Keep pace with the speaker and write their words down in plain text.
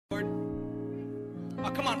Oh,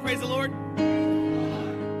 come on, praise the Lord.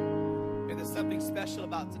 There's something special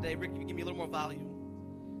about today. Rick, you give me a little more volume.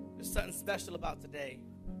 There's something special about today.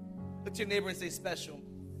 Look to your neighbor and say special.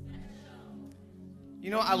 You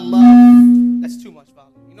know, I love, that's too much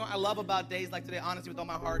volume. You know what I love about days like today, honestly, with all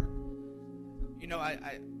my heart? You know,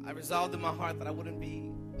 I resolved in my heart that I wouldn't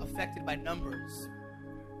be affected by numbers,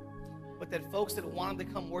 but that folks that wanted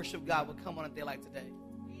to come worship God would come on a day like today.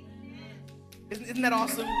 Isn't that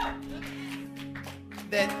awesome?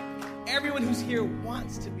 That everyone who's here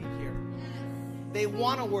wants to be here. They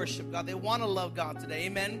want to worship God. They want to love God today.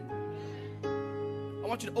 Amen? I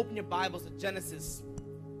want you to open your Bibles to Genesis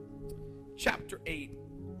chapter 8.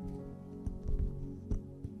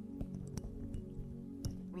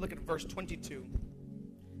 We're looking at verse 22.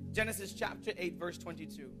 Genesis chapter 8, verse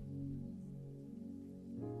 22.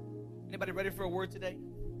 Anybody ready for a word today?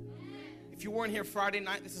 If you weren't here Friday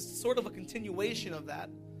night, this is sort of a continuation of that.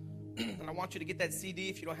 And I want you to get that CD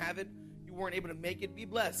if you don't have it. You weren't able to make it. Be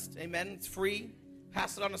blessed. Amen. It's free.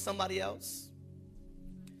 Pass it on to somebody else.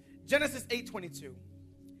 Genesis 8:22.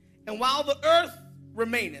 And while the earth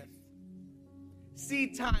remaineth,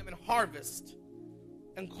 seed time and harvest,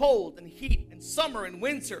 and cold and heat, and summer and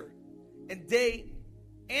winter, and day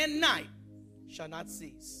and night shall not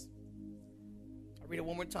cease. I'll read it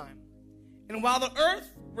one more time. And while the earth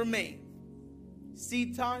remaineth,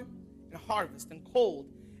 seed time and harvest, and cold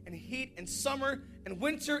and heat, and summer and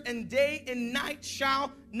winter, and day and night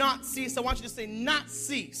shall not cease. I want you to say, not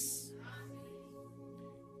cease.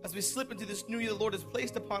 As we slip into this new year, the Lord has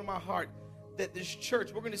placed upon my heart that this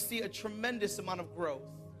church, we're going to see a tremendous amount of growth.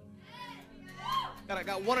 God, I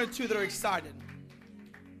got one or two that are excited.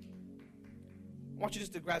 I want you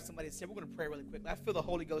just to grab somebody and say, we're going to pray really quickly. I feel the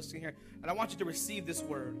Holy Ghost in here, and I want you to receive this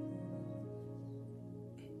word.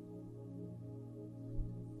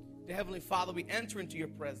 Dear Heavenly Father, we enter into your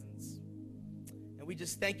presence. And we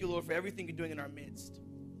just thank you, Lord, for everything you're doing in our midst.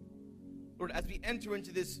 Lord, as we enter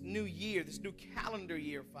into this new year, this new calendar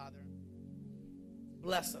year, Father,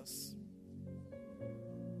 bless us.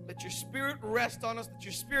 Let your spirit rest on us. Let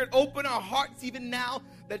your spirit open our hearts even now,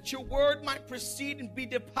 that your word might proceed and be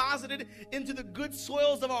deposited into the good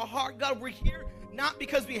soils of our heart. God, we're here not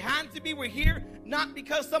because we had to be. We're here not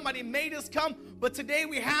because somebody made us come, but today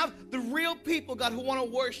we have the real people, God, who want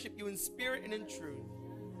to worship you in spirit and in truth.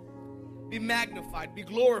 Be magnified, be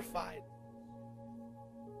glorified,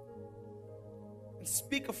 and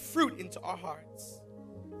speak a fruit into our hearts.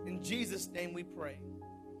 In Jesus' name we pray.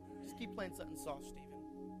 Just keep playing something soft, Stephen.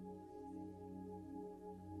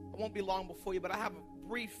 I won't be long before you, but I have a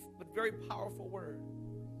brief but very powerful word.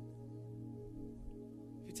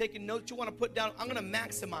 If you're taking notes you want to put down, I'm going to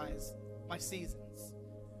maximize my seasons.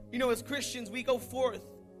 You know, as Christians, we go forth,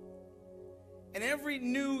 and every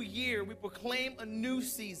new year we proclaim a new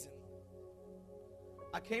season.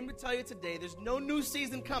 I came to tell you today, there's no new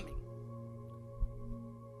season coming.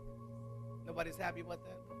 Nobody's happy about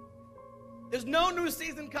that? There's no new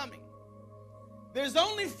season coming. There's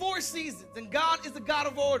only 4 seasons, and God is the God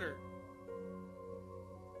of order.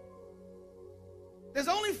 There's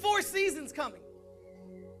only 4 seasons coming.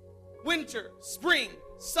 Winter, spring,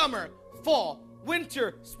 summer, fall.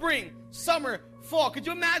 Winter, spring, summer, fall. Could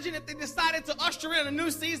you imagine if they decided to usher in a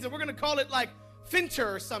new season? We're going to call it like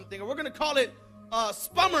Finter or something, or we're going to call it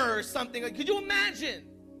Spummer or something. Could you imagine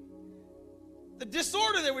the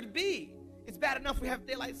disorder there would be? It's bad enough we have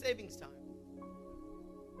daylight savings time.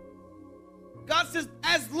 God says,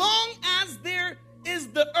 as long as there is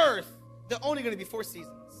the earth, there are only going to be 4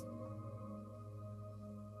 seasons.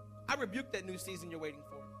 I rebuke that new season you're waiting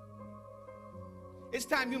for. It's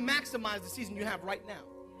time you maximize the season you have right now.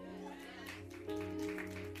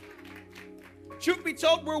 Truth be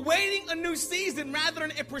told, we're waiting a new season rather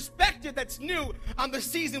than a perspective that's new on the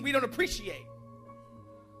season we don't appreciate.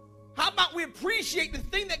 How about we appreciate the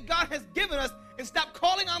thing that God has given us and stop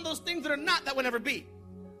calling on those things that are not, that will never be?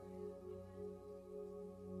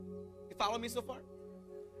 You follow me so far?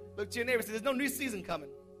 Look to your neighbor and say, there's no new season coming.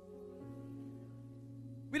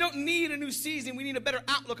 We don't need a new season. We need a better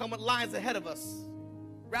outlook on what lies ahead of us,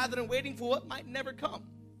 rather than waiting for what might never come.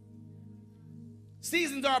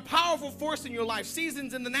 Seasons are a powerful force in your life.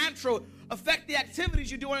 Seasons in the natural affect the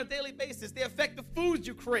activities you do on a daily basis. They affect the foods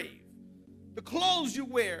you crave, the clothes you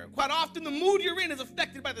wear. Quite often, the mood you're in is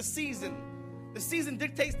affected by the season. The season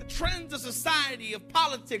dictates the trends of society, of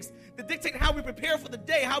politics, that dictate how we prepare for the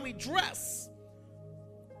day, how we dress.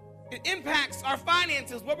 It impacts our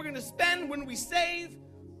finances, what we're going to spend, when we save.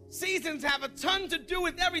 Seasons have a ton to do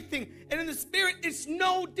with everything. And in the spirit, it's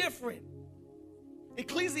no different.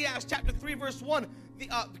 Ecclesiastes chapter 3, verse 1,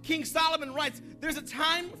 King Solomon writes, there's a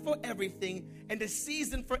time for everything and a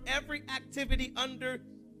season for every activity under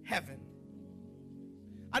heaven.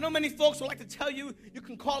 I know many folks would like to tell you, you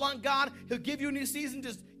can call on God, he'll give you a new season,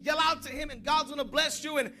 just yell out to him and God's going to bless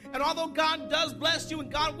you. And although God does bless you and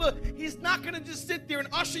God will, he's not going to just sit there and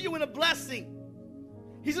usher you in a blessing.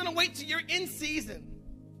 He's going to wait till you're in season.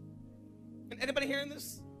 And anybody hearing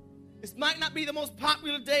this? This might not be the most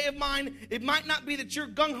popular day of mine. It might not be that you're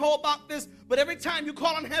gung-ho about this, but every time you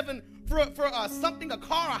call on heaven for something, a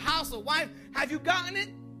car, a house, a wife, have you gotten it?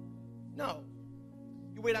 No.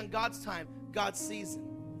 You wait on God's time, God's season.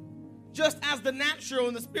 Just as the natural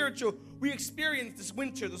and the spiritual, we experience this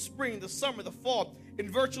winter, the spring, the summer, the fall,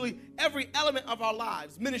 in virtually every element of our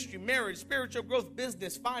lives: ministry, marriage, spiritual growth,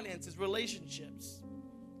 business, finances, relationships.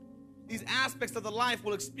 These aspects of the life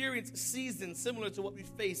will experience seasons similar to what we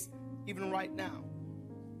face even right now.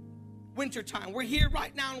 Winter time. We're here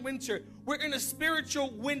right now in winter. We're in a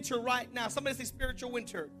spiritual winter right now. Somebody say spiritual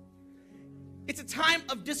winter. It's a time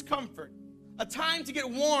of discomfort, a time to get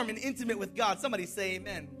warm and intimate with God. Somebody say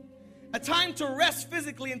amen. A time to rest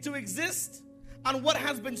physically and to exist on what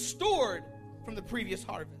has been stored from the previous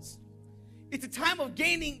harvest. It's a time of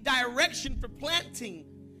gaining direction for planting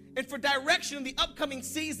and for direction in the upcoming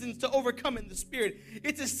seasons to overcome in the Spirit.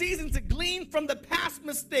 It's a season to glean from the past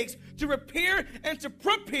mistakes, to repair and to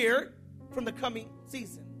prepare from the coming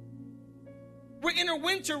season. We're in a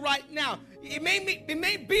winter right now. It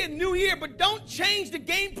may be a new year, but don't change the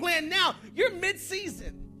game plan now. You're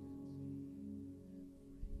mid-season.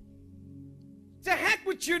 To heck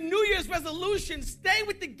with your New Year's resolution. Stay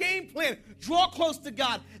with the game plan. Draw close to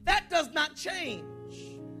God. That does not change.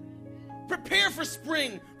 Prepare for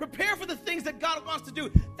spring. Prepare for the things that God wants to do.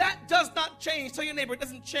 That does not change. Tell your neighbor, it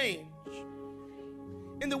doesn't change.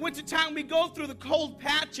 In the wintertime, we go through the cold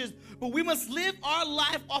patches, but we must live our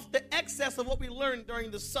life off the excess of what we learned during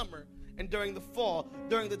the summer and during the fall,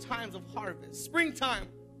 during the times of harvest. Springtime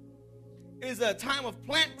is a time of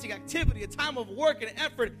planting activity, a time of work and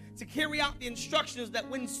effort to carry out the instructions that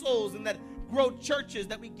win souls and that grow churches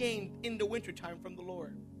that we gained in the wintertime from the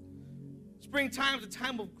Lord. Springtime is a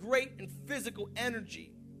time of great and physical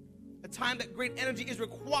energy, a time that great energy is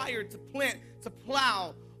required to plant, to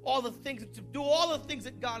plow, all the things, to do all the things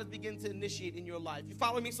that God has begun to initiate in your life. You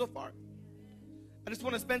follow me so far? I just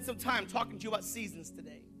want to spend some time talking to you about seasons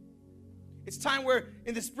today. It's time where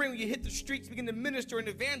in the spring you hit the streets, begin to minister and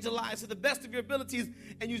evangelize to the best of your abilities,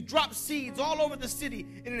 and you drop seeds all over the city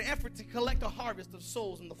in an effort to collect a harvest of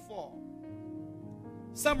souls in the fall.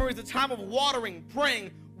 Summer is a time of watering, praying,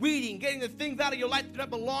 weeding, getting the things out of your life that don't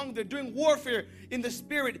belong there, doing warfare in the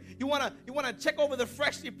Spirit. You want to check over the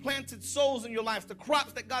freshly planted souls in your life, the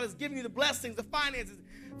crops that God has given you, the blessings, the finances.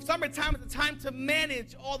 Summertime is a time to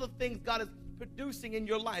manage all the things God is producing in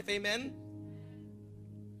your life. Amen?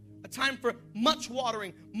 A time for much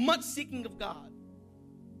watering, much seeking of God,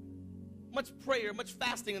 much prayer, much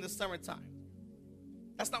fasting in the summertime.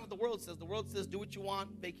 That's not what the world says. The world says do what you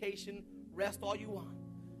want, vacation, rest all you want.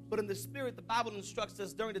 But in the Spirit, the Bible instructs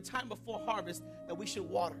us during the time before harvest that we should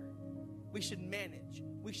water, we should manage,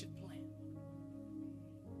 we should plant.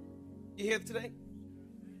 You hear today?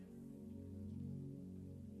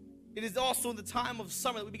 It is also in the time of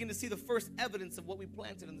summer that we begin to see the first evidence of what we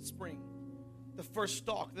planted in the spring. The first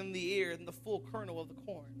stalk, then the ear, then the full kernel of the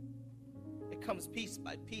corn. It comes piece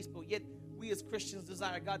by piece, but yet we as Christians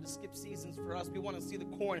desire God to skip seasons for us. We want to see the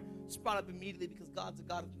corn sprout up immediately because God's a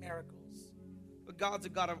God of miracles. But God's a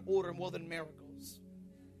God of order more than miracles.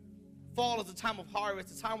 Fall is a time of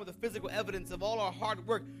harvest, a time where the physical evidence of all our hard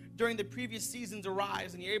work during the previous seasons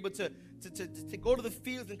arrives, and you're able to go to the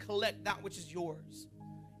fields and collect that which is yours.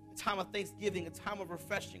 A time of thanksgiving, a time of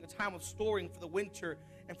refreshing, a time of storing for the winter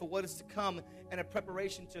and for what is to come, and a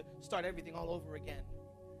preparation to start everything all over again.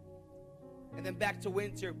 And then back to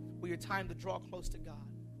winter, where your time to draw close to God.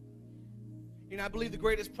 You know, I believe the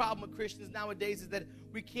greatest problem with Christians nowadays is that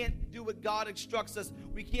we can't do what God instructs us.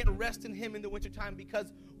 We can't rest in Him in the wintertime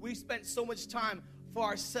because we spent so much time for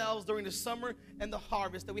ourselves during the summer and the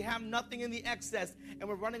harvest that we have nothing in the excess, and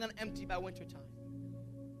we're running on empty by wintertime.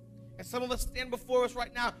 And some of us stand before us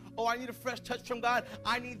right now, oh, I need a fresh touch from God.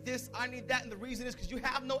 I need this, I need that. And the reason is because you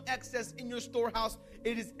have no excess in your storehouse.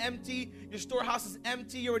 It is empty. Your storehouse is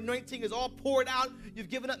empty. Your anointing is all poured out. You've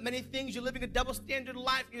given up many things. You're living a double standard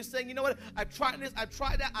life. You're saying, you know what? I've tried this. I've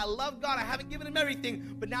tried that. I love God. I haven't given Him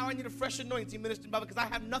everything. But now I need a fresh anointing, Minister Bible, because I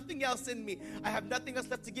have nothing else in me. I have nothing else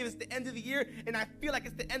left to give. It's the end of the year, and I feel like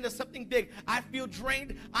it's the end of something big. I feel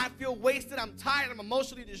drained. I feel wasted. I'm tired. I'm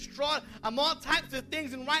emotionally distraught. I'm all types of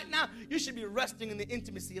things. And right now, you should be resting in the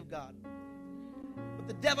intimacy of God. But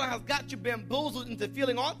the devil has got you bamboozled into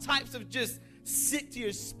feeling all types of just sick to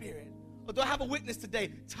your spirit? Or do I have a witness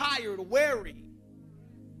today? Tired, weary.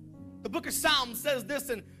 The book of Psalms says this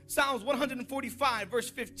in Psalms 145, verse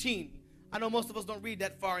 15. I know most of us don't read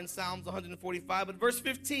that far in Psalms 145, but verse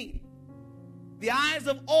 15. The eyes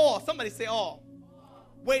of all, somebody say all,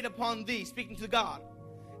 wait upon thee, speaking to God.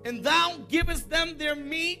 And thou givest them their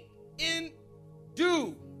meat in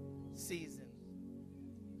due season.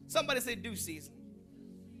 Somebody say due season.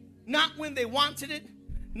 Not when they wanted it,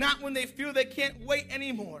 not when they feel they can't wait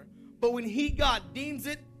anymore, but when He, God, deems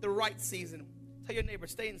it the right season. Tell your neighbor,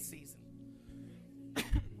 stay in season.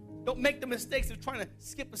 Don't make the mistakes of trying to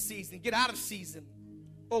skip a season, get out of season.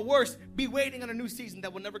 Or worse, be waiting on a new season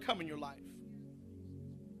that will never come in your life.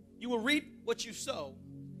 You will reap what you sow.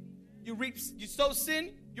 You sow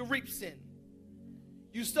sin, you'll reap sin.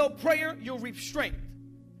 You sow prayer, you'll reap strength.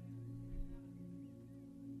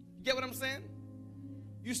 You get what I'm saying?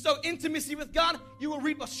 You sow intimacy with God, you will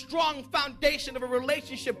reap a strong foundation of a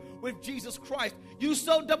relationship with Jesus Christ. You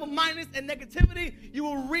sow double-mindedness and negativity, you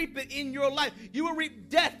will reap it in your life. You will reap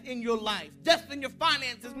death in your life, death in your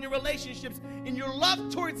finances, in your relationships, in your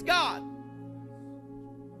love towards God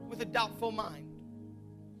with a doubtful mind.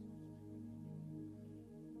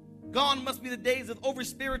 Gone must be the days of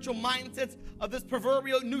over-spiritual mindsets of this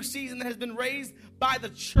proverbial new season that has been raised by the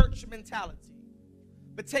church mentality.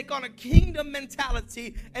 But take on a kingdom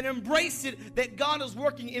mentality and embrace it that God is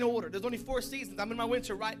working in order. There's only 4 seasons. I'm in my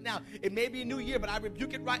winter right now. It may be a new year, but I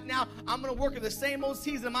rebuke it right now. I'm going to work in the same old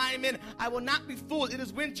season I am in. I will not be fooled. It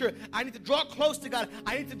is winter. I need to draw close to God.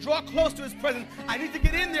 I need to draw close to His presence. I need to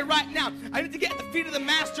get in there right now. I need to get at the feet of the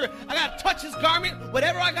Master. I got to touch His garment.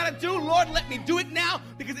 Whatever I got to do, Lord, let me do it now,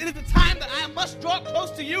 because it is the time that I must draw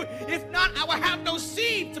close to You. If not, I will have no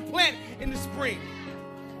seed to plant in the spring.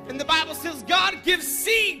 And the Bible says God gives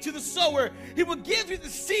seed to the sower. He will give you the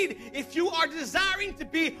seed if you are desiring to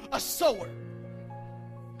be a sower.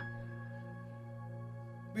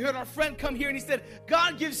 We heard our friend come here and he said,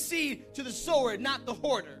 God gives seed to the sower, not the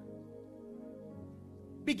hoarder.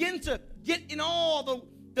 Begin to get in all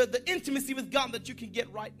the intimacy with God that you can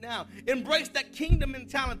get right now. Embrace that kingdom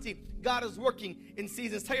mentality. God is working in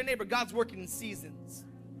seasons. Tell your neighbor, God's working in seasons.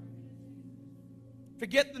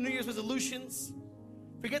 Forget the New Year's resolutions.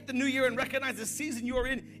 Forget the new year and recognize the season you are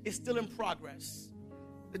in is still in progress.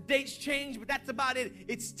 The dates change, but that's about it.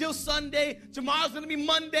 It's still Sunday. Tomorrow's going to be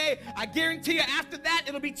Monday. I guarantee you after that,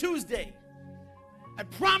 it'll be Tuesday. I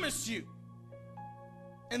promise you.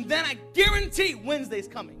 And then I guarantee Wednesday's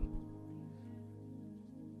coming.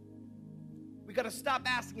 We got to stop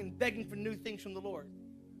asking and begging for new things from the Lord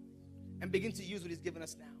and begin to use what He's given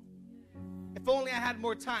us now. If only I had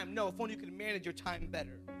more time. No, if only you could manage your time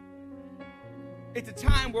better. It's a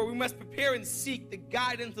time where we must prepare and seek the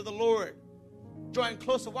guidance of the Lord. Drawing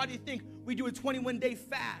closer. Why do you think we do a 21-day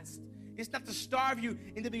fast? It's not to starve you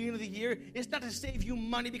in the beginning of the year. It's not to save you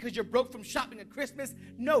money because you're broke from shopping at Christmas.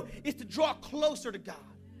 No, it's to draw closer to God.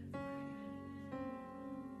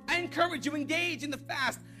 I encourage you, engage in the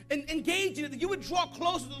fast. And engage in it, that you would draw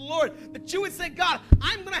closer to the Lord. That you would say, God,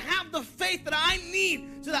 I'm going to have the faith that I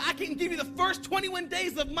need so that I can give You the first 21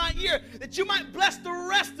 days of my year. That You might bless the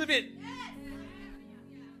rest of it.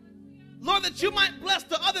 Lord, that You might bless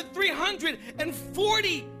the other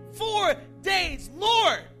 344 days.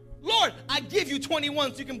 Lord, I give You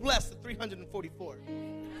 21 so You can bless the 344.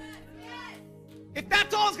 If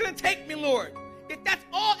that's all it's going to take me, Lord, if that's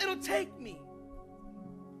all it'll take me,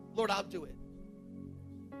 Lord, I'll do it.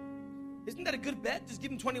 Isn't that a good bet? Just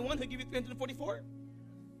give Him 21, He'll give you 344.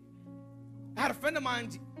 I had a friend of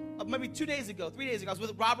mine maybe 3 days ago. I was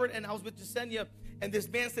with Robert and I was with Jasenia. And this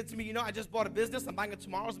man said to me, I just bought a business. I'm buying it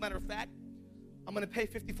tomorrow, as a matter of fact. I'm going to pay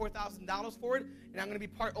 $54,000 for it. And I'm going to be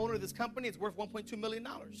part owner of this company. It's worth $1.2 million.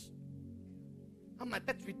 I'm like,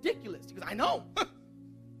 that's ridiculous. He goes, I know.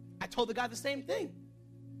 I told the guy the same thing.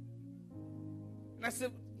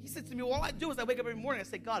 And he said to me, all I do is I wake up every morning and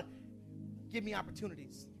I say, God, give me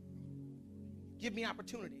opportunities. Give me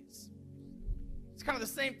opportunities. It's kind of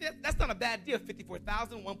the same thing. That's not a bad deal.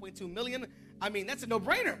 54,000, 1.2 million. I mean, that's a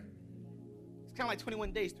no-brainer. It's kind of like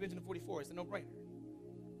 21 days, 344. It's a no-brainer.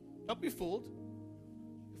 Don't be fooled.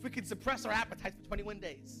 If we could suppress our appetites for 21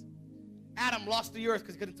 days. Adam lost the earth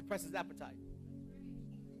because he couldn't suppress his appetite.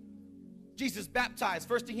 Jesus baptized.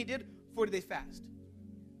 First thing He did, 40 days fast.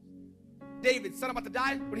 David, son about to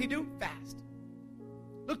die, what did he do? Fast.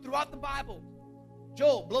 Look throughout the Bible.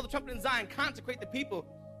 Joel, blow the trumpet in Zion, consecrate the people,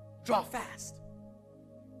 draw fast.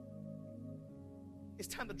 It's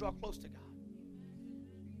time to draw close to God.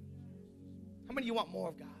 How many of you want more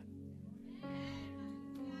of God?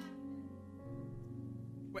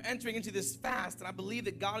 We're entering into this fast, and I believe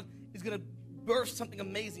that God is going to birth something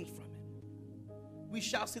amazing from it. we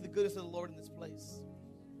shall see the goodness of the Lord in this place.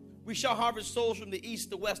 We shall harvest souls from the east,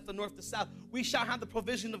 the west, the north, the south. We shall have the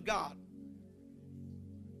provision of God.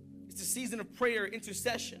 It's a season of prayer,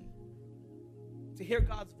 intercession, to hear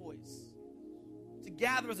God's voice, to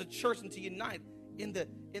gather as a church and to unite in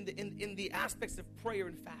the aspects of prayer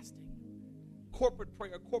and fasting, corporate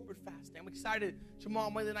prayer, corporate fasting. I'm excited.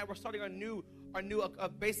 Tomorrow, Monday night, we're starting our new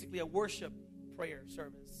basically a worship prayer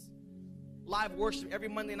service, live worship every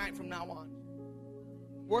Monday night from now on.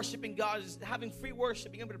 Worshiping God, just having free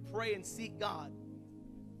worship, being able to pray and seek God.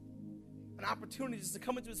 An opportunity just to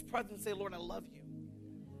come into His presence and say, Lord, I love you.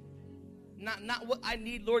 Not what I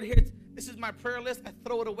need, Lord. Here, this is my prayer list. I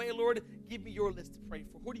throw it away, Lord. Give me your list to pray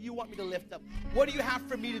for. Who do you want me to lift up? What do you have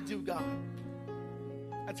for me to do, God?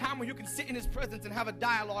 A time where you can sit in His presence and have a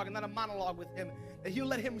dialogue and not a monologue with Him. That you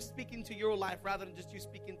let Him speak into your life rather than just you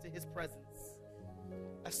speak into His presence.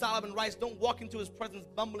 As Solomon writes, don't walk into His presence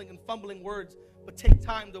bumbling and fumbling words, but take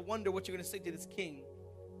time to wonder what you're going to say to this King.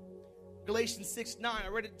 Galatians 6:9, I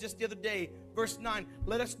read it just the other day, verse 9.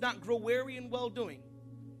 Let us not grow weary in well-doing.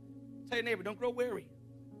 Tell your neighbor, don't grow weary.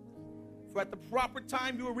 For at the proper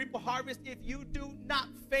time you will reap a harvest if you do not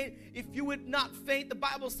faint. If you would not faint, the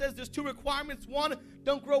Bible says there's 2 requirements. 1,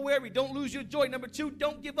 don't grow weary. Don't lose your joy. Number 2,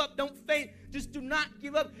 don't give up. Don't faint. Just do not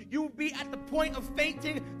give up. You will be at the point of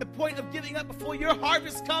fainting, the point of giving up before your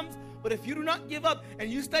harvest comes. But if you do not give up and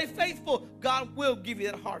you stay faithful, God will give you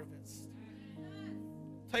that harvest.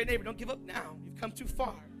 Tell your neighbor, don't give up now. You've come too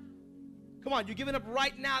far. Come on, you're giving up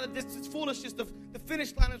right now. That this is foolishness. The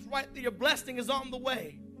finish line is right there. Your blessing is on the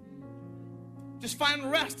way. Just find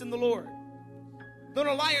rest in the Lord. Don't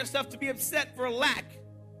allow yourself to be upset for a lack,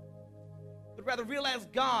 but rather realize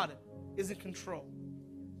God is in control.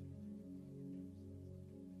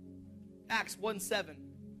 Acts 1:7.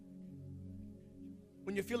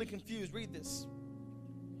 When you're feeling confused, read this.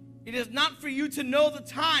 It is not for you to know the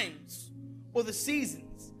times or the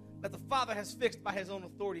seasons that the Father has fixed by His own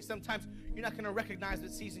authority. Sometimes you're not going to recognize what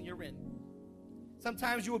season you're in.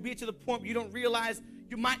 Sometimes you will be to the point where you don't realize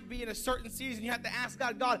you might be in a certain season. You have to ask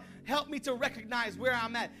God, God, help me to recognize where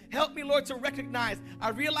I'm at. Help me, Lord, to recognize. I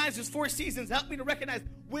realize there's 4 seasons. Help me to recognize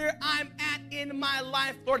where I'm at in my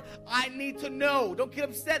life. Lord, I need to know. Don't get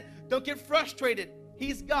upset. Don't get frustrated.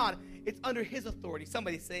 He's God. It's under His authority.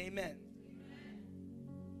 Somebody say amen.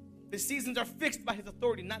 The seasons are fixed by His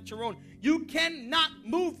authority, not your own. You cannot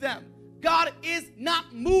move them. God is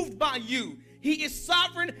not moved by you. He is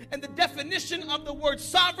sovereign, and the definition of the word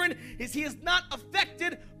sovereign is He is not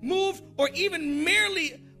affected, moved, or even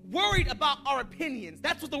merely worried about our opinions.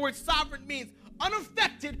 That's what the word sovereign means.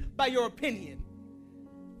 Unaffected by your opinion.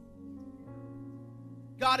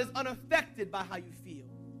 God is unaffected by how you feel.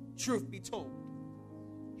 Truth be told.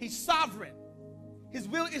 He's sovereign. His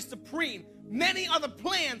will is supreme. Many are the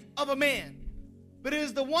plans of a man, but it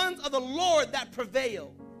is the ones of the Lord that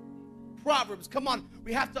prevail. Proverbs, come on,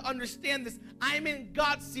 we have to understand this. I am in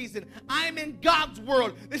God's season. I am in God's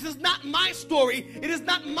world. This is not my story. It is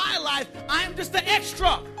not my life. I am just the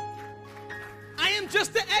extra. I am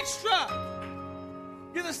just the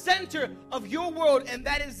extra. You're the center of your world, and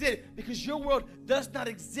that is it, because your world does not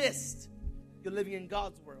exist. You're living in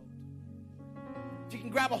God's world. If you can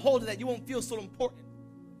grab a hold of that, you won't feel so important.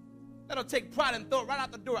 That'll take pride and throw it right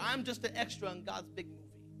out the door. I'm just an extra in God's big movie.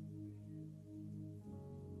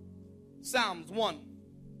 Psalms 1,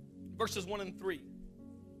 verses 1 and 3.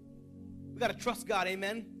 We got to trust God,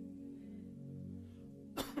 amen?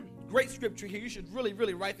 Great scripture here. You should really,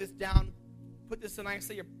 really write this down. Put this in,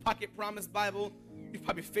 say, your pocket promise Bible. You can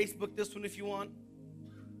probably Facebook this one if you want.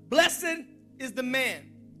 Blessed is the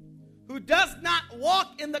man who does not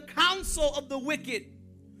walk in the counsel of the wicked,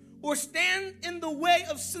 or stand in the way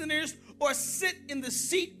of sinners, or sit in the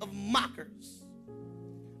seat of mockers.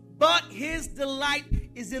 But his delight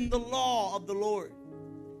is in the law of the Lord.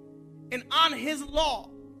 And on his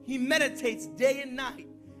law he meditates day and night.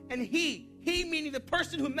 And he meaning the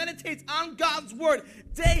person who meditates on God's word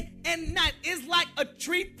day and night, is like a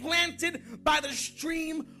tree planted by the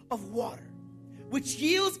stream of water, which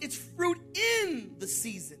yields its fruit in the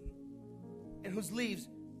season, and whose leaves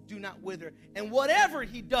do not wither. And whatever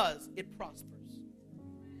he does, it prospers.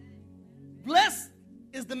 Blessed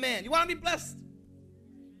is the man. You want to be blessed?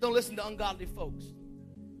 Don't listen to ungodly folks.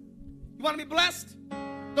 You want to be blessed?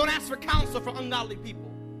 Don't ask for counsel from ungodly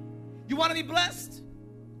people. You want to be blessed?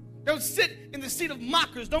 Don't sit in the seat of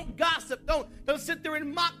mockers. Don't gossip. Don't sit there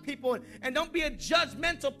and mock people, and don't be a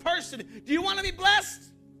judgmental person. Do you want to be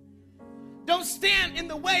blessed? Don't stand in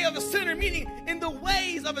the way of a sinner, meaning in the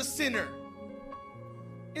ways of a sinner.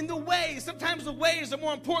 In the ways. Sometimes the ways are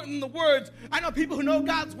more important than the words. I know people who know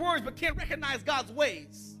God's words but can't recognize God's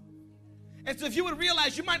ways. And so if you would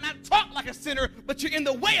realize you might not talk like a sinner, but you're in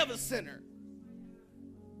the way of a sinner.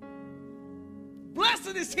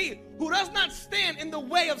 Blessed is he who does not stand in the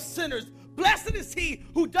way of sinners. Blessed is he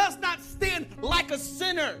who does not stand like a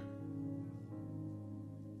sinner.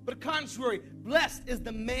 But contrary, blessed is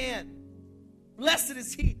the man. Blessed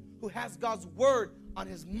is he who has God's word on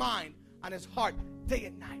his mind, on his heart, day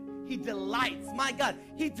and night. He delights, my God,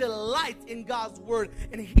 he delights in God's word.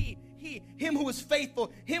 And him who is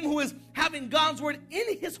faithful, him who is having God's word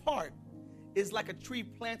in his heart, is like a tree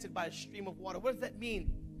planted by a stream of water. What does that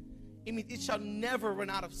mean? It means it shall never run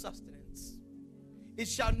out of sustenance. It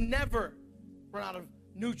shall never run out of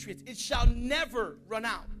nutrients. It shall never run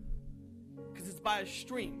out because it's by a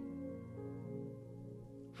stream.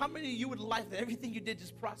 How many of you would like that everything you did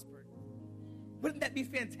just prospered? Wouldn't that be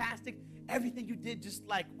fantastic? Everything you did just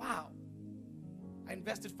like, wow. I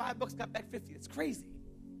invested $5, got back 50. It's crazy.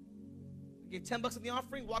 I gave $10 in the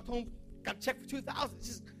offering, walked home, got a check for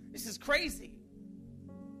 $2,000. This is crazy.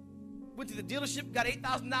 Went to the dealership, got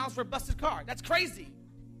 $8,000 for a busted car. That's crazy.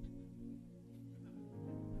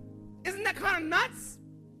 Isn't that kind of nuts?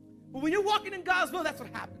 But when you're walking in God's will, that's what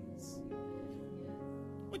happens.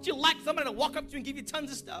 Wouldn't you like somebody to walk up to you and give you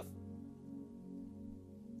tons of stuff?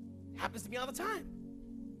 It happens to me all the time.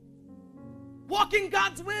 Walk in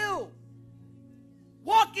God's will.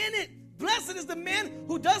 Walk in it. Blessed is the man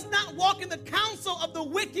who does not walk in the counsel of the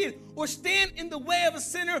wicked, or stand in the way of a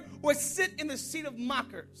sinner, or sit in the seat of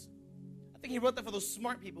mockers. I think he wrote that for those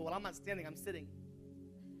smart people. Well, I'm not standing, I'm sitting.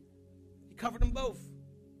 He covered them both.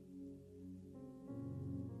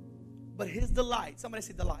 But his delight, somebody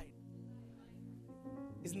say delight,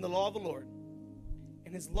 is in the law of the Lord.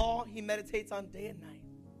 In his law he meditates on day and night.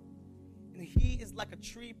 And he is like a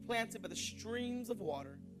tree planted by the streams of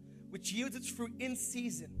water, which yields its fruit in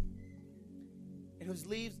season, and whose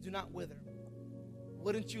leaves do not wither.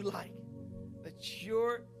 Wouldn't you like that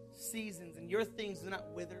your seasons and your things do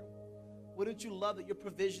not wither? Wouldn't you love that your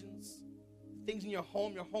provisions, things in your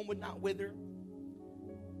home would not wither?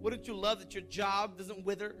 Wouldn't you love that your job doesn't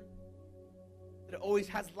wither? That it always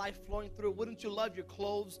has life flowing through it? Wouldn't you love your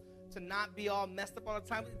clothes to not be all messed up all the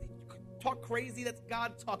time? Talk crazy, that's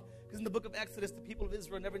God talk. Because in the book of Exodus, the people of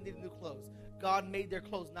Israel never needed new clothes. God made their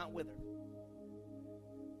clothes not wither.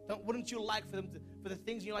 Wouldn't you like for the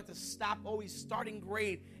things in your life to stop always starting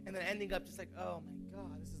great and then ending up just like, oh my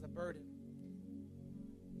God, this is a burden.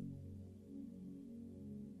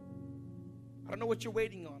 I don't know what you're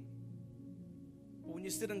waiting on. But when you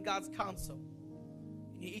sit in God's counsel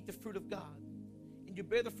and you eat the fruit of God and you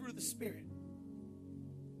bear the fruit of the Spirit,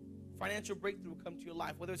 financial breakthrough will come to your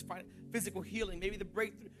life, whether it's physical healing, maybe the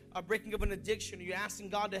breaking of an addiction, or you're asking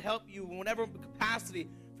God to help you in whatever capacity,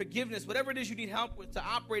 forgiveness, whatever it is you need help with to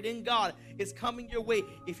operate in God is coming your way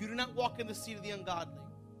if you do not walk in the seat of the ungodly.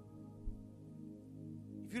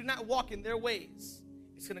 If you do not walk in their ways,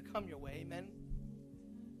 it's going to come your way. Amen.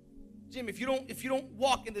 Jim, if you don't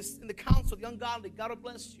walk in the counsel of the ungodly, God will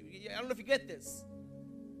bless you. I don't know if you get this.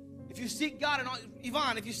 If you seek God, and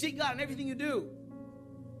Yvonne, if you seek God in everything you do,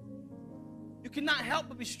 you cannot help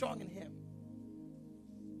but be strong in Him.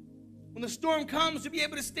 When the storm comes, you'll be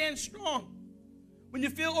able to stand strong. When you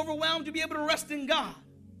feel overwhelmed, you'll be able to rest in God.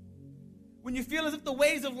 When you feel as if the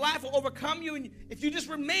waves of life will overcome you, and if you just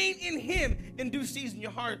remain in Him, in due season,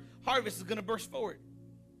 your harvest is going to burst forward.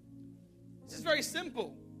 This is very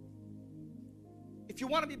simple. If you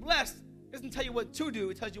want to be blessed, it doesn't tell you what to do,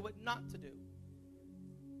 it tells you what not to do.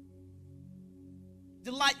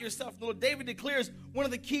 Delight yourself in the Lord. David declares one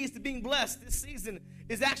of the keys to being blessed this season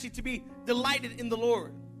is actually to be delighted in the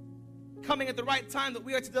Lord. Coming at the right time, that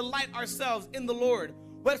we are to delight ourselves in the Lord.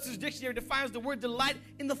 Webster's Dictionary defines the word delight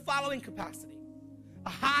in the following capacity: a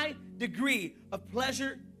high degree of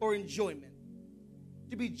pleasure or enjoyment.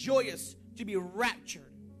 To be joyous, to be raptured.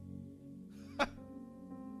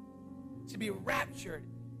 To be raptured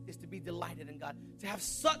is to be delighted in God. To have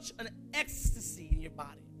such an ecstasy in your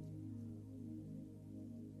body.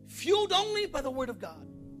 Fueled only by the word of God.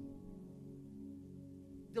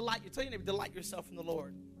 Delight, tell your neighbor, delight yourself in the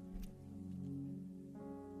Lord.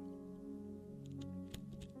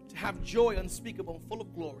 To have joy unspeakable and full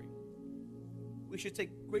of glory. We should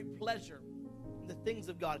take great pleasure in the things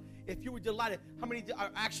of God. If you were delighted, how many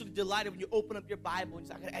are actually delighted when you open up your Bible and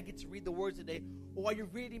you say, I get to read the words today? Or are you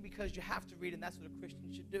reading because you have to read, and that's what a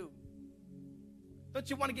Christian should do? Don't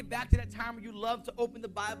you want to get back to that time where you love to open the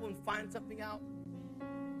Bible and find something out?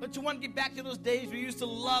 Don't you want to get back to those days where you used to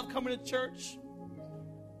love coming to church?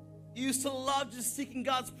 You used to love just seeking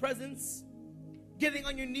God's presence. Getting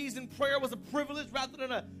on your knees in prayer was a privilege rather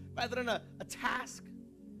than a task.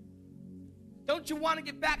 Don't you want to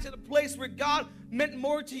get back to the place where God meant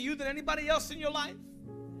more to you than anybody else in your life?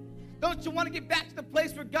 Don't you want to get back to the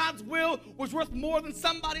place where God's will was worth more than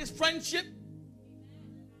somebody's friendship?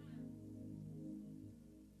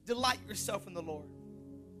 Delight yourself in the Lord.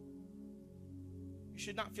 You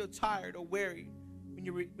should not feel tired or weary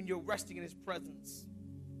when you're resting in His presence.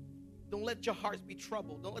 Don't let your hearts be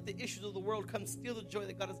troubled. Don't let the issues of the world come steal the joy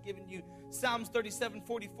that God has given you. Psalms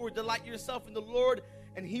 37:44, delight yourself in the Lord,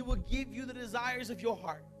 and He will give you the desires of your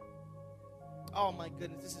heart. Oh my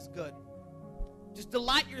goodness, this is good. Just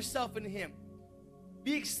delight yourself in Him.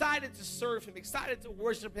 Be excited to serve Him, excited to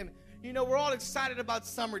worship Him. You know, we're all excited about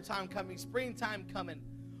summertime coming, springtime coming.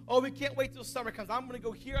 Oh, we can't wait till summer comes. I'm going to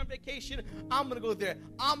go here on vacation. I'm going to go there.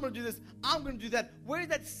 I'm going to do this. I'm going to do that. Where's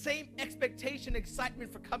that same expectation,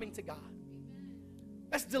 excitement for coming to God?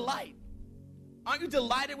 That's delight. Aren't you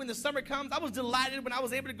delighted when the summer comes? I was delighted when I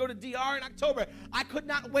was able to go to DR in October. I could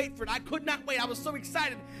not wait for it. I could not wait. I was so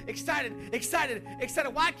excited.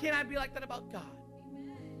 Why can't I be like that about God?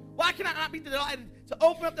 Why can I not be delighted to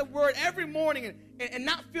open up the Word every morning and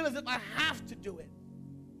not feel as if I have to do it?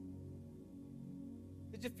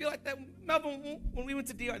 Did you feel like that, Melvin, when we went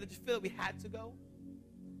to DR? Did you feel that we had to go?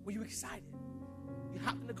 Were you excited? You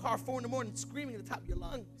hopped in the car 4 a.m. screaming at the top of your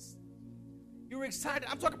lungs. You were excited.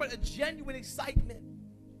 I'm talking about a genuine excitement.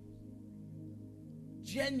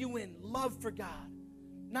 Genuine love for God.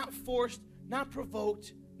 Not forced, not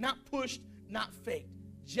provoked, not pushed, not faked.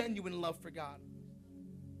 Genuine love for God.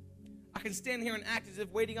 I can stand here and act as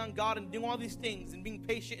if waiting on God and doing all these things and being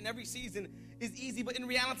patient in every season is easy, but in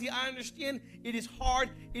reality, I understand it is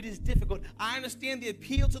hard, it is difficult. I understand the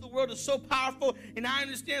appeal to the world is so powerful, and I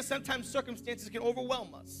understand sometimes circumstances can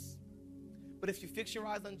overwhelm us. But if you fix your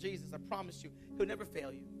eyes on Jesus, I promise you, He'll never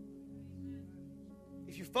fail you.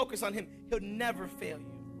 If you focus on Him, He'll never fail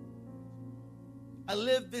you. I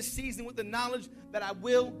live this season with the knowledge that I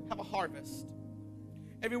will have a harvest.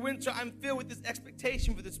 Every winter, I'm filled with this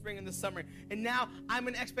expectation for the spring and the summer. And now I'm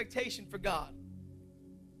in expectation for God.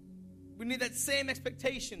 We need that same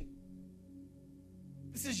expectation.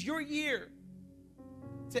 This is your year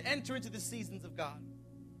to enter into the seasons of God.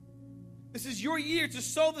 This is your year to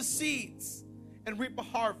sow the seeds and reap a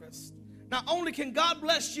harvest. Not only can God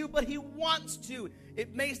bless you, but He wants to.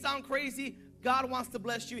 It may sound crazy. God wants to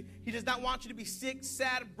bless you. He does not want you to be sick,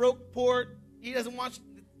 sad, broke, poor. He doesn't want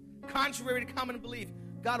you, contrary to common belief.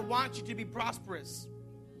 God wants you to be prosperous.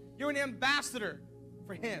 You're an ambassador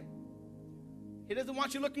for Him. He doesn't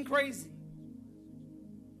want you looking crazy.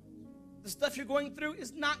 The stuff you're going through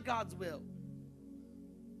is not God's will.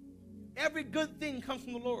 Every good thing comes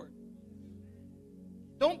from the Lord.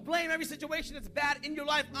 Don't blame every situation that's bad in your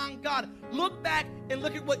life on God. Look back and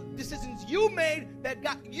look at what decisions you made that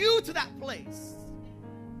got you to that place.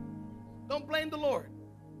 Don't blame the Lord.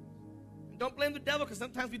 And don't blame the devil, because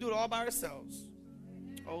sometimes we do it all by ourselves.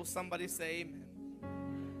 Oh, somebody say amen.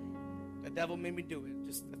 The devil made me do it.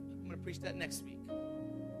 I'm going to preach that next week.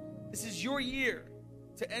 This is your year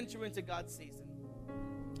to enter into God's season.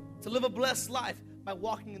 To live a blessed life by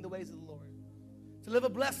walking in the ways of the Lord. To live a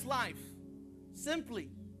blessed life simply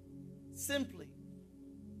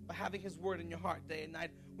by having His word in your heart day and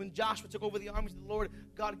night. When Joshua took over the armies of the Lord,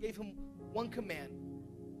 God gave him one command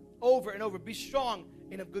over and over: be strong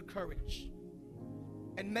and of good courage,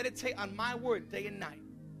 and meditate on my word day and night.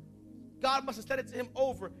 God must have said it to him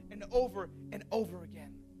over and over and over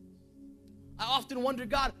again. I often wonder,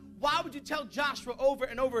 God, why would you tell Joshua over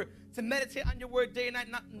and over to meditate on your word day and night,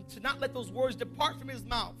 to not let those words depart from his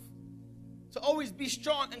mouth, to always be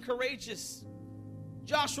strong and courageous?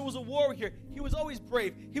 Joshua was a warrior. He was always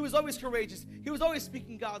brave. He was always courageous. He was always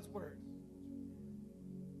speaking God's word.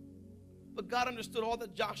 But God understood all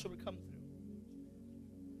that Joshua would come through.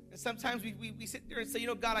 And sometimes we sit there and say,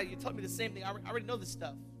 God, you tell me the same thing. I already know this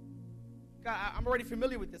stuff. God, I'm already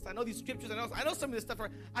familiar with this. I know these scriptures. I know some of this stuff.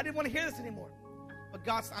 I didn't want to hear this anymore. But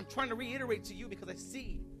God, I'm trying to reiterate to you because I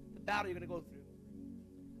see the battle you're going to go through.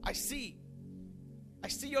 I see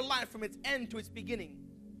your life from its end to its beginning.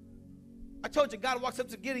 I told you, God walks up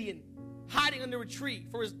to Gideon, hiding under a tree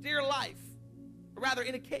for his dear life, or rather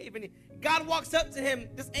in a cave. And God walks up to him,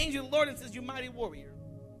 this angel of the Lord, and says, you mighty warrior.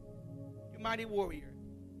 You mighty warrior.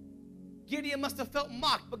 Gideon must have felt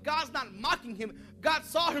mocked, but God's not mocking him. God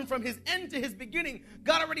saw him from his end to his beginning.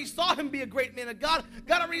 God already saw him be a great man of God.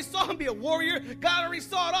 God already saw him be a warrior. God already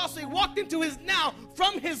saw it all. So he walked into his now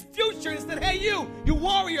from his future and said, hey, you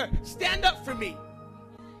warrior, stand up for me.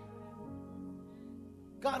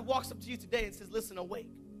 God walks up to you today and says, listen, awake.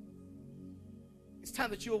 It's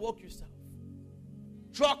time that you awoke yourself.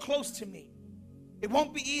 Draw close to me. It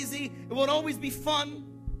won't be easy. It won't always be fun.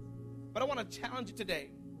 But I want to challenge you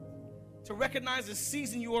today to recognize the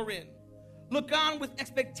season you are in. Look on with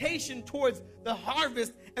expectation towards the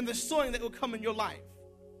harvest and the sowing that will come in your life.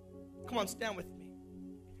 Come on, stand with me.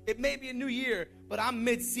 It may be a new year, but I'm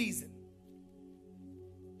mid-season.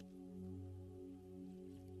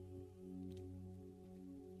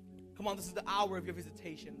 Come on, this is the hour of your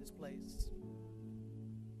visitation in this place.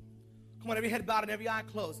 Come on, every head bowed and every eye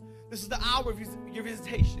closed. This is the hour of your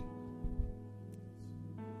visitation.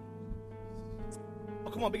 Oh,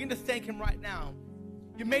 come on, begin to thank him right now.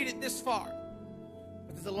 You made it this far,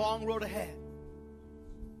 but there's a long road ahead.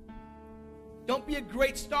 Don't be a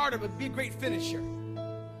great starter, but be a great finisher.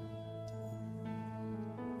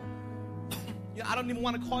 I don't even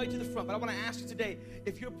want to call you to the front, but I want to ask you today,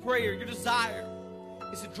 if your prayer, your desire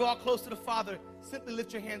is to draw close to the Father, simply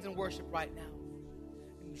lift your hands and worship right now.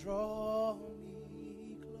 And draw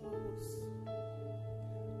me close,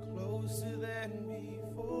 closer than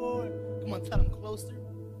before. Come on, tell him closer.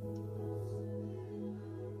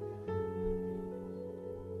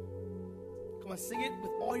 Come on, sing it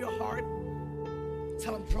with all your heart.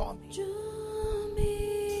 Tell him, draw me. Draw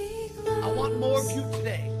me close, I want more of you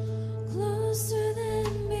today. closer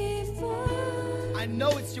than before. I know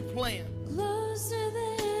it's your plan. Closer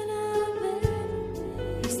than I've ever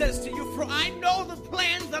been. He says to you, for I know the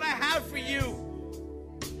plans that I have for you.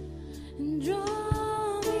 And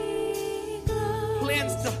draw me close,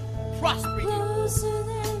 Plans to prosper you. closer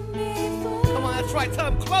than before. Come on, that's right. Tell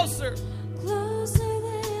him closer. Closer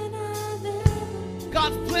than I've ever been.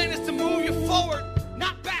 God's plan is to move you forward,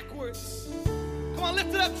 not backwards. Come on,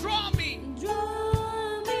 lift it up. Draw me.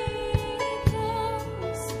 Draw me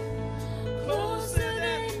close, Closer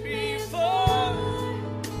than before.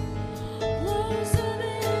 closer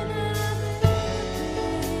than I've ever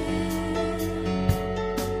been.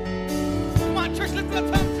 Come on, church, lift it up.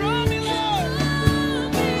 Tell him, draw me, Lord. Draw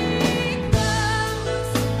me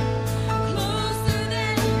close, closer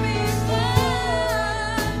than before,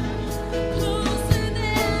 closer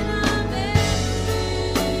than I've ever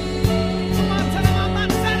been. Come on, tell him I'm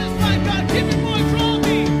not satisfied. God, give me more. Draw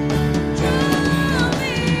me. Draw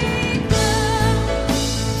me close,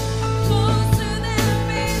 closer than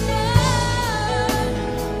before,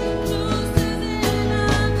 closer than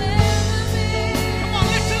I've ever been. Come on,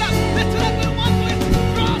 lift it up. Lift it up in one voice.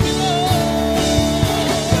 Draw me, Lord.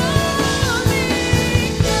 Draw me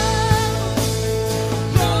close,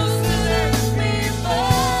 closer than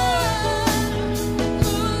before,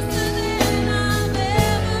 closer than I've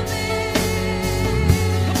ever been.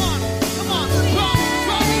 Come on, come on.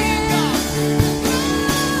 Draw me in, God.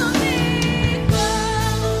 Draw me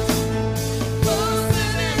close, closer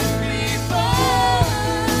than before,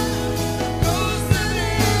 closer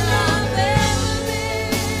than I've ever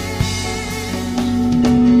been.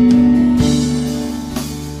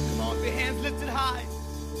 Come on, with your hands lifted high.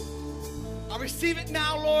 I receive it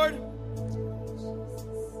now, Lord.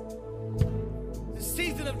 The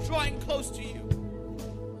season of drawing close to you.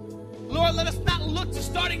 Lord, let us not look to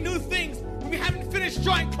starting new things when we haven't finished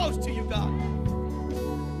drawing close to you, God.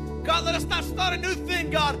 God, let us not start a new thing,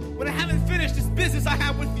 God, when I haven't finished this business I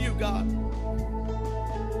have with you, God.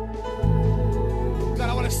 God,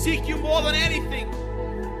 I want to seek you more than anything.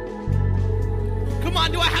 Come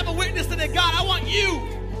on, do I have a witness today? God, I want you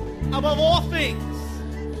above all things.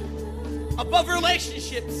 Above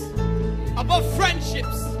relationships. Above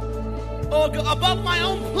friendships. Oh, God, above my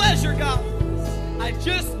own pleasure, God. I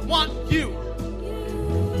just want you.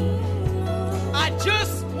 I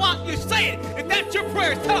just want you. Say it. If that's your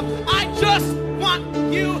prayer, tell them, I just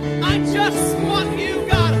want you. I just want you,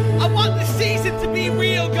 God. I want the season to be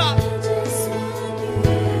real, God.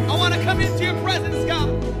 I want to come into your presence, God.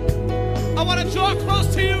 I want to draw close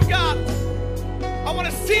to you, God. I want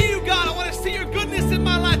to see you, God. I want to see your goodness in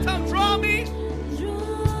my life. Tell them, draw me.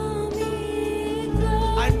 Draw me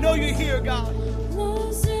close, I know you're here, God.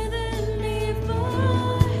 closer than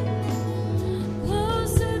before,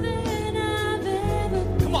 closer than I've ever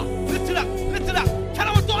been. Come on, lift it up. Lift it up. Tell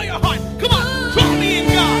them with all your heart. Come on, draw me in,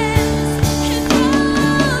 God.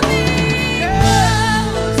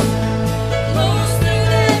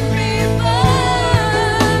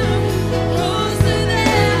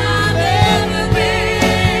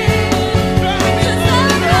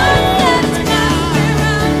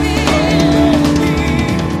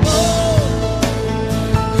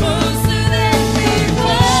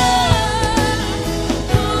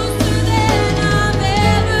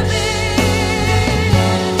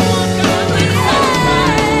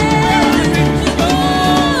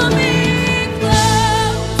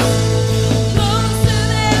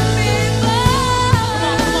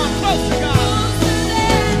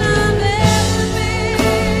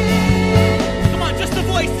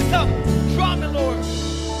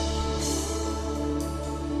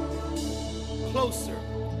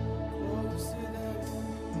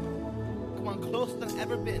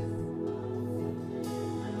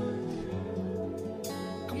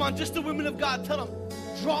 Come on, just the women of God. Tell them,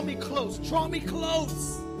 draw me close. Draw me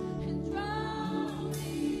close.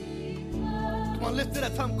 Come on, lift it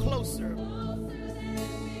up. Tell them closer.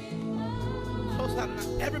 Closer than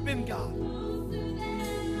I've ever been, God.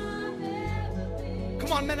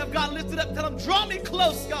 Come on, men of God, lift it up. Tell them, draw me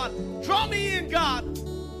close, God. Draw me in, God.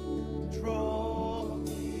 Draw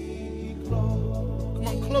me close. Come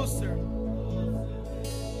on, closer.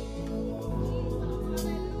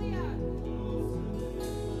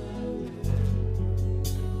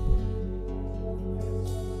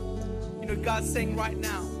 You know, God's saying right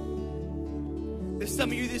now, there's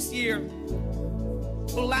some of you this year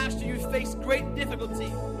who last year you faced great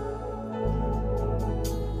difficulty.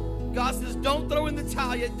 God says, don't throw in the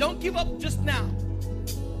towel yet. Don't give up just now.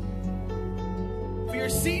 For your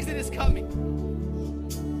season is coming.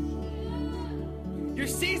 Your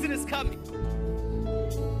season is coming.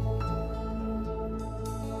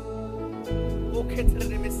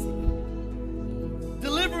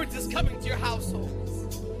 Deliverance is coming to your households.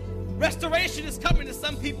 Restoration is coming to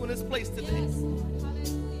some people in this place today.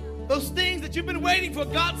 Those things that you've been waiting for,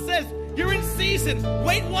 God says, you're in season.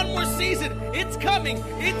 Wait one more season. It's coming.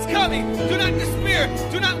 It's coming. Do not despair.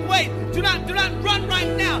 Do not wait. Do not run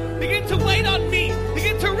right now. Begin to wait on me.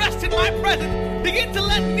 Begin to rest in my presence. Begin to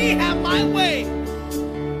let me have my way.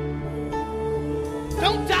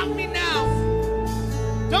 Don't doubt me now.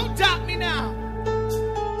 Don't doubt me now.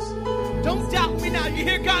 Don't doubt me now. You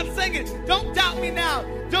hear God saying it. Don't doubt me now.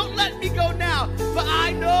 Don't let me go now. For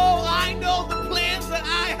I know the plans that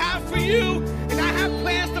I have for you. And I have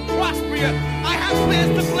plans to prosper you. I have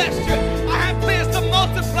plans to bless you. I have plans to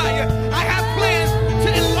multiply you. I have plans to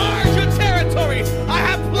enlarge your territory. I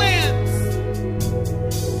have plans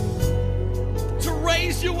to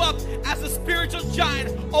raise you up as a spiritual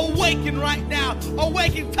giant. Awaken right now.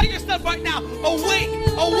 Awaken. Tell yourself right now. Awake,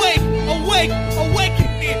 awake, awake.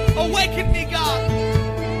 Awaken me. Awaken me, God.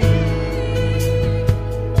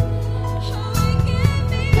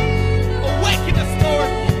 Awaken us,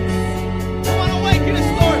 Lord. Come on, awaken us,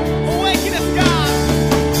 Lord. Awaken us, God.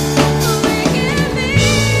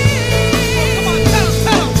 Oh, come on, tell him,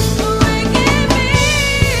 tell him.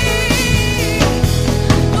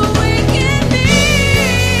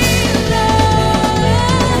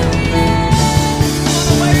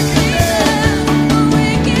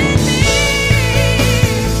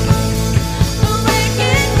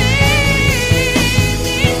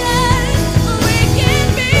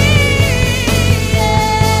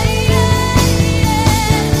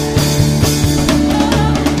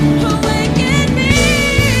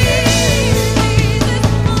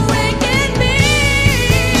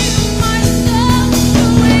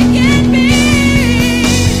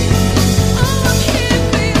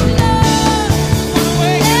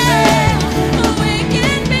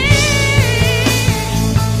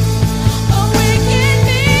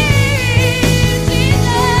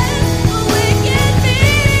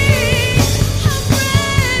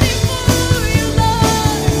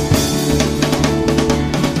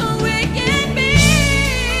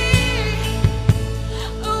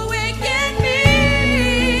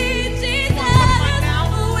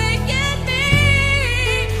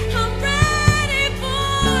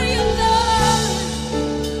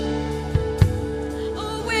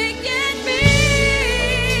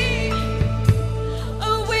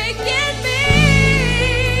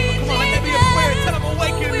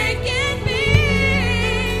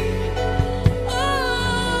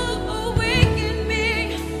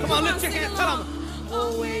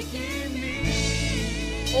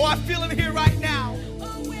 Oh, I feel him here right now.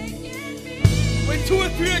 When two or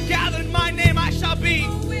three are gathered in my name, I shall be.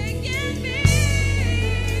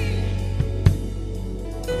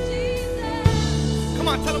 Come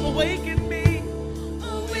on, tell him, awaken me.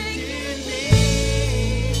 Awaken me.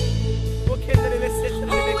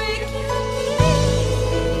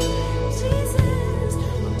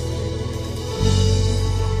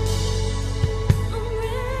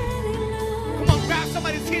 Come on, grab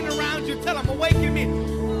somebody's hand around you. Tell them, awaken me.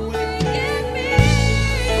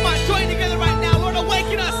 Come on, join together right now. Lord,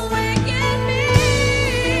 awaken us.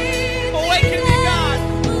 Awaken me, God.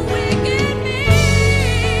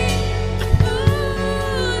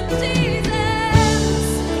 Jesus.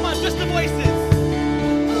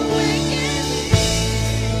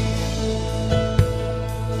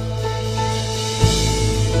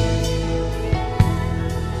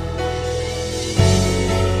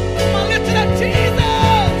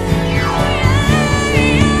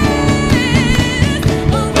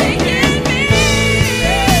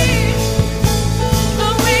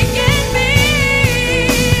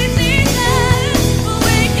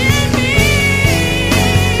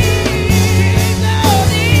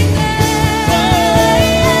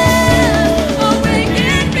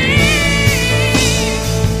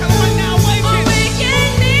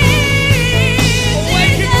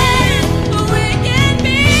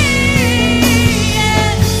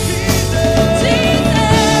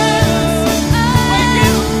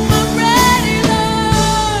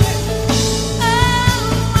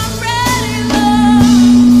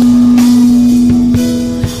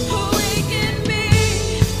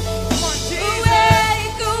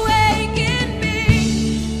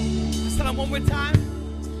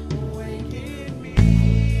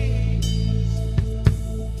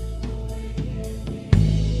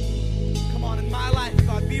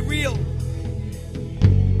 God, be real.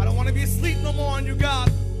 I don't want to be asleep no more on you,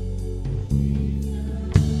 God.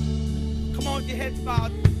 Come on, with your heads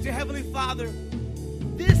bowed. Dear Heavenly Father,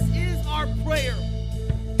 this is our prayer,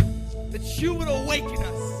 that you would awaken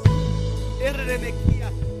us.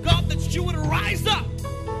 God, that you would rise up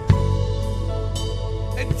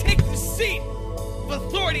and take the seat of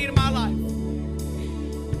authority in my life.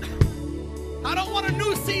 I don't want a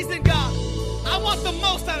new season, God. I want the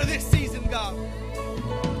most out of this season, God.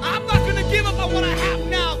 I'm not going to give up on what I have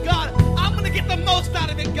now, God. I'm going to get the most out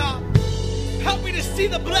of it, God. Help me to see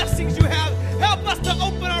the blessings you have. Help us to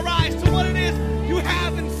open our eyes to what it is you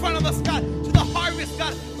have in front of us, God. To the harvest,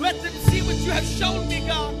 God. Let them see what you have shown me,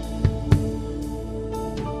 God.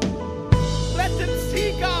 Let them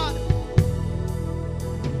see, God.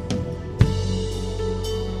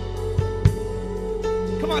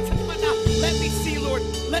 Come on, tell me now. Let me see, Lord.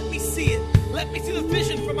 Let me see it. Let me see the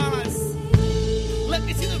vision for my life. Let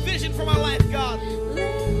me see the vision for my life, God.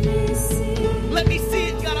 Let me see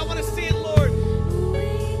it, God. I want to see it, Lord.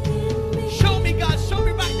 Show me, God. Show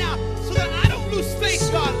me right now so that I don't lose faith,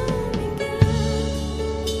 God.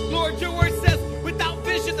 Lord, your word says, without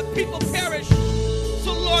vision, the people perish.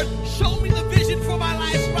 So, Lord, show me the vision for my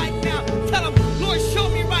life right now. Tell them, Lord, show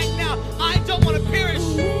me right now. I don't want to perish.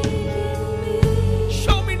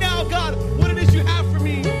 Show me now, God, what it is you have for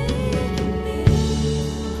me.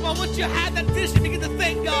 Come on, once you have that vision, begin to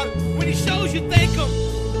thank God. When he shows you, thank him.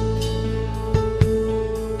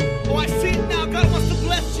 Oh, I see it now. God wants to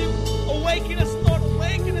bless you. Awaken us